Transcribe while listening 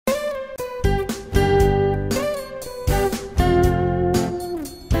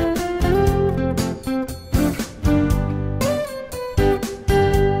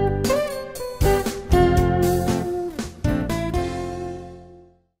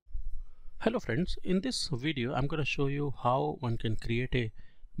Hello friends, in this video I'm going to show you how one can create a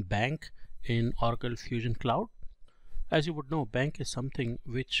bank in Oracle Fusion Cloud. As you would know, bank is something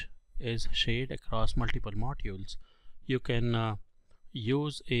which is shared across multiple modules. You can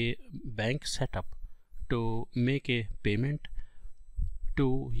use a bank setup to make a payment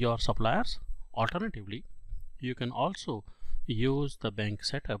to your suppliers. Alternatively, you can also use the bank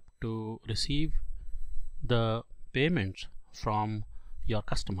setup to receive the payments from your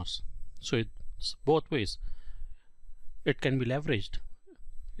customers. So it's both ways. It can be leveraged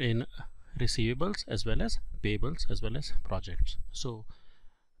in receivables as well as payables as well as projects. So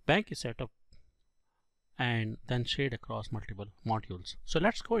bank is set up and then shared across multiple modules. So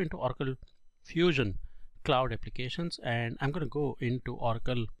let's go into Oracle Fusion Cloud Applications, and I'm going to go into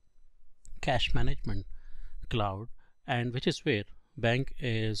Oracle Cash Management Cloud, and which is where bank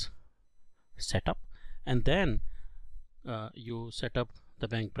is set up, and then you set up the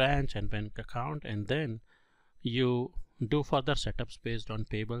bank branch and bank account, and then you do further setups based on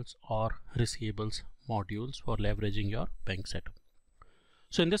payables or receivables modules for leveraging your bank setup.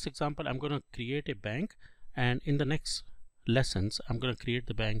 So in this example, I'm going to create a bank, and in the next lessons I'm going to create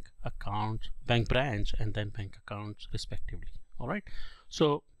the bank account, bank branch, and then bank accounts respectively. All right,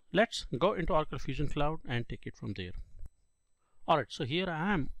 so let's go into Oracle Fusion Cloud and take it from there. All right, so here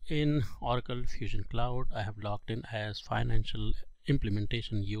I am in Oracle Fusion Cloud. I have logged in as financial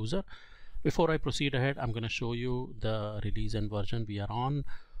implementation user. Before I proceed ahead, I'm going to show you the release and version we are on.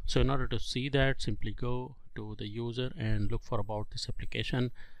 So in order to see that, simply go to the user and look for about this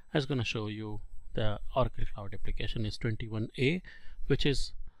application. I was going to show you the Oracle Cloud application is 21A, which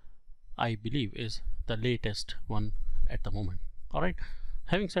is, I believe, is the latest one at the moment. All right,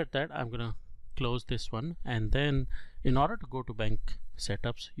 having said that, I'm going to close this one, and then in order to go to bank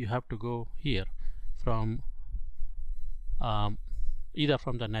setups, you have to go here from either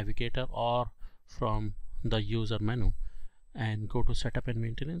from the navigator or from the user menu and go to setup and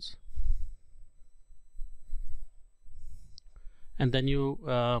maintenance, and then you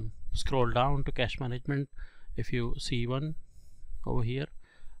scroll down to cash management if you see one over here.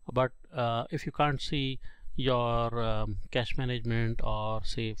 But if you can't see your cash management, or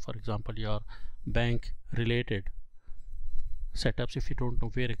say for example your bank related setups, if you don't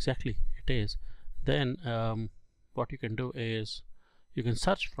know where exactly it is, then what you can do is you can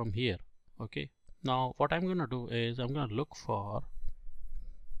search from here. Okay, now what I'm going to do is I'm going to look for,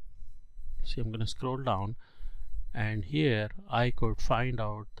 see, I'm going to scroll down, and here I could find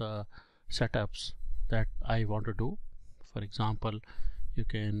out the setups that I want to do. For example, you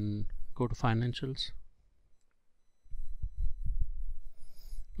can go to financials.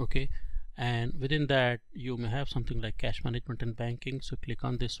 Okay, and within that you may have something like cash management and banking. So click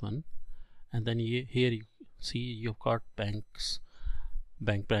on this one, and then here you see you've got banks,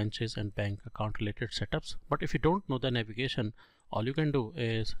 bank branches, and bank account related setups. But if you don't know the navigation, all you can do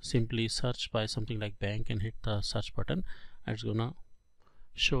is simply search by something like bank and hit the search button, and it's gonna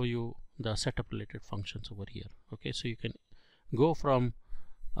show you the setup related functions over here. Okay, so you can go from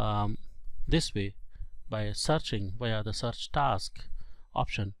this way by searching via the search task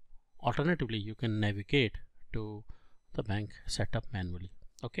option. Alternatively, you can navigate to the bank setup manually.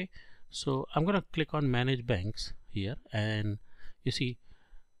 Okay, so I'm going to click on manage banks here, and you see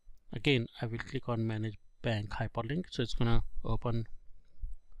again I will click on manage bank hyperlink. So it's going to open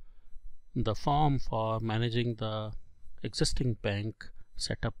the form for managing the existing bank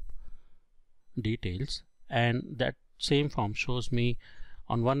setup details, and that same form shows me,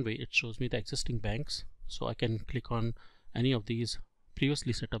 on one way it shows me the existing banks, so I can click on any of these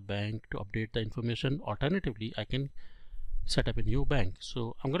previously set up bank to update the information. Alternatively, I can set up a new bank.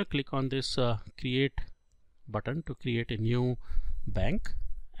 So I'm going to click on this create button to create a new bank,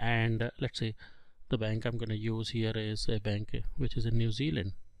 and let's say the bank I'm going to use here is a bank which is in New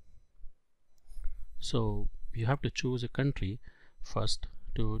Zealand. So you have to choose a country first,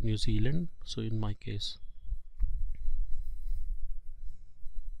 to New Zealand. So in my case,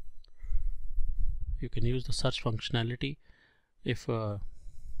 you can use the search functionality if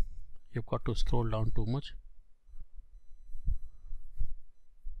you've got to scroll down too much.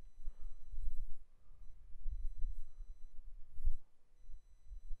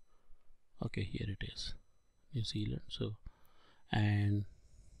 Okay, here it is, New Zealand. So and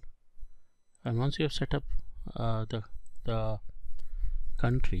once you have set up the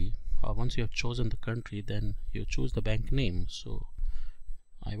country, or once you have chosen the country, then you choose the bank name. So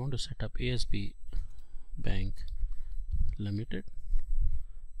I want to set up ASB Bank Limited,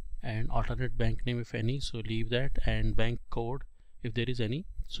 and alternate bank name if any, so leave that, and bank code if there is any.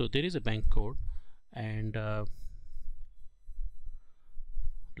 So there is a bank code, and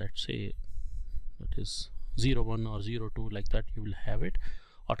let's say that is 01 or 02, like that you will have it.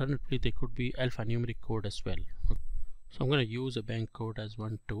 Alternatively, they could be alphanumeric code as well. So I'm going to use a bank code as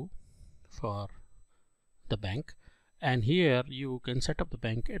 12 for the bank, and here you can set up the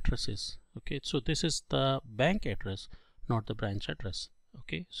bank addresses. Okay, so this is the bank address, not the branch address.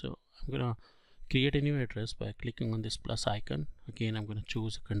 Okay, so I'm gonna create a new address by clicking on this plus icon. Again, I'm going to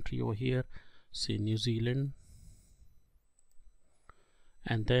choose a country over here, say New Zealand,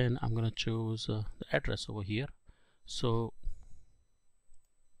 and then I'm going to choose the address over here. So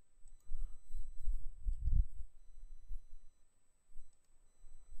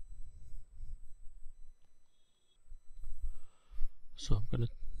I'm going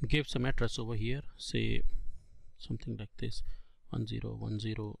to give some address over here, say something like this,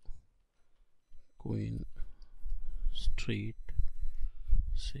 1010 Queen Street,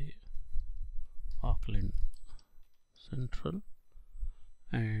 say Auckland Central,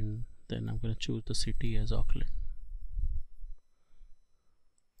 and then I'm going to choose the city as Auckland.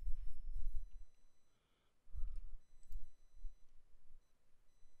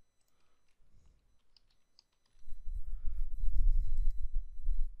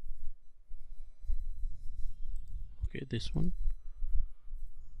 Okay, this one,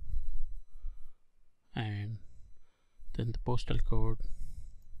 and then the postal code,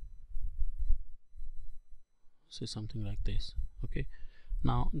 say something like this. Okay,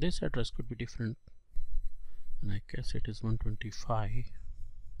 now this address could be different, and I guess it is 125.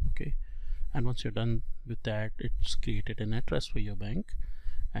 Okay, and once you're done with that, it's created an address for your bank,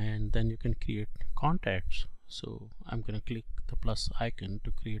 and then you can create contacts. So I'm going to click the plus icon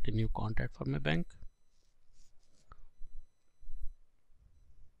to create a new contact for my bank.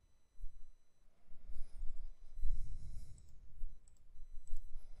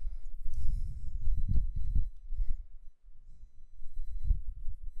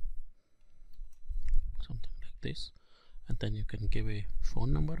 This, and then you can give a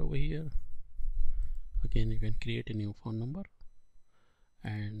phone number over here. Again, you can create a new phone number,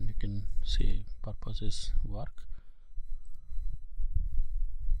 and you can say purpose is work,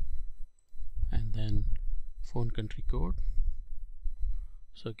 and then phone country code.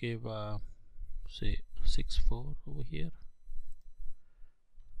 So give say 64 over here,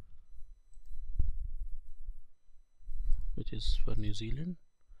 which is for New Zealand.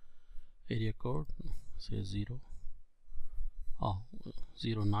 Area code, say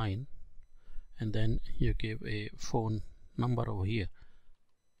 09, and then you give a phone number over here,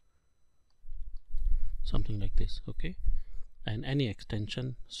 something like this. Okay, and any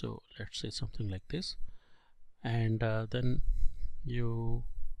extension, so let's say something like this, and then you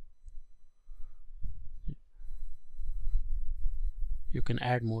can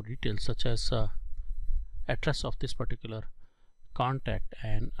add more details, such as address of this particular contact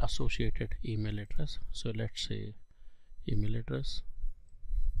and associated email address. So let's say email address,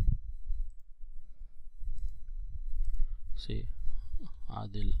 say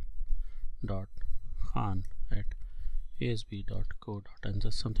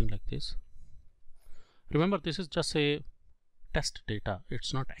adil.khan@asb.co.nz, something like this. Remember, this is just a test data,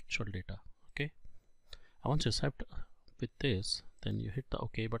 it's not actual data. Okay, and once you're set with this, then you hit the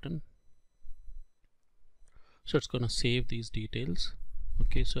OK button. So it's going to save these details.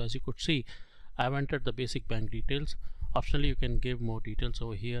 Okay, so as you could see, I've entered the basic bank details. Optionally, you can give more details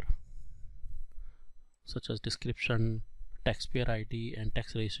over here, such as description, taxpayer ID, and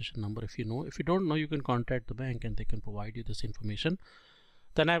tax registration number. If you know, if you don't know, you can contact the bank and they can provide you this information.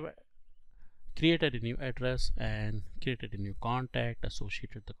 Then I've created a new address and created a new contact,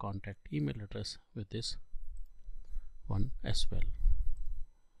 associated the contact email address with this one as well.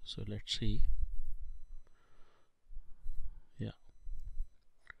 So let's see. Yeah,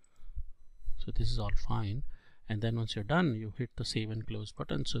 so this is all fine, and then once you're done, you hit the save and close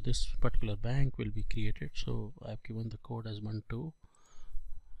button. So this particular bank will be created. So I've given the code as 12,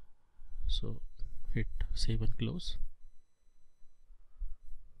 so hit save and close.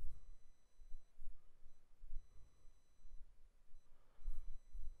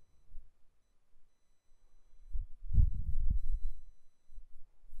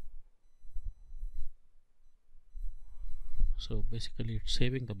 So basically it's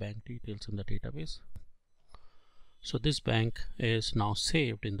saving the bank details in the database. So this bank is now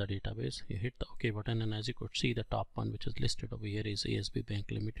saved in the database. You hit the OK button, and as you could see, the top one which is listed over here is ASB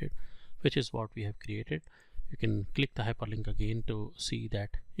Bank Limited, which is what we have created. You can click the hyperlink again to see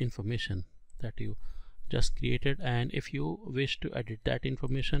that information that you just created, and if you wish to edit that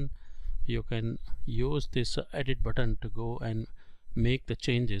information, you can use this edit button to go and make the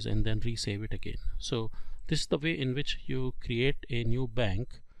changes and then resave it again. So this is the way in which you create a new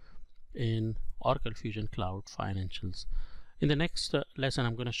bank in Oracle Fusion Cloud Financials. In the next lesson,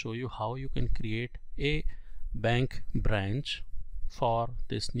 I'm going to show you how you can create a bank branch for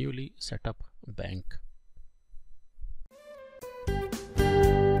this newly set up bank.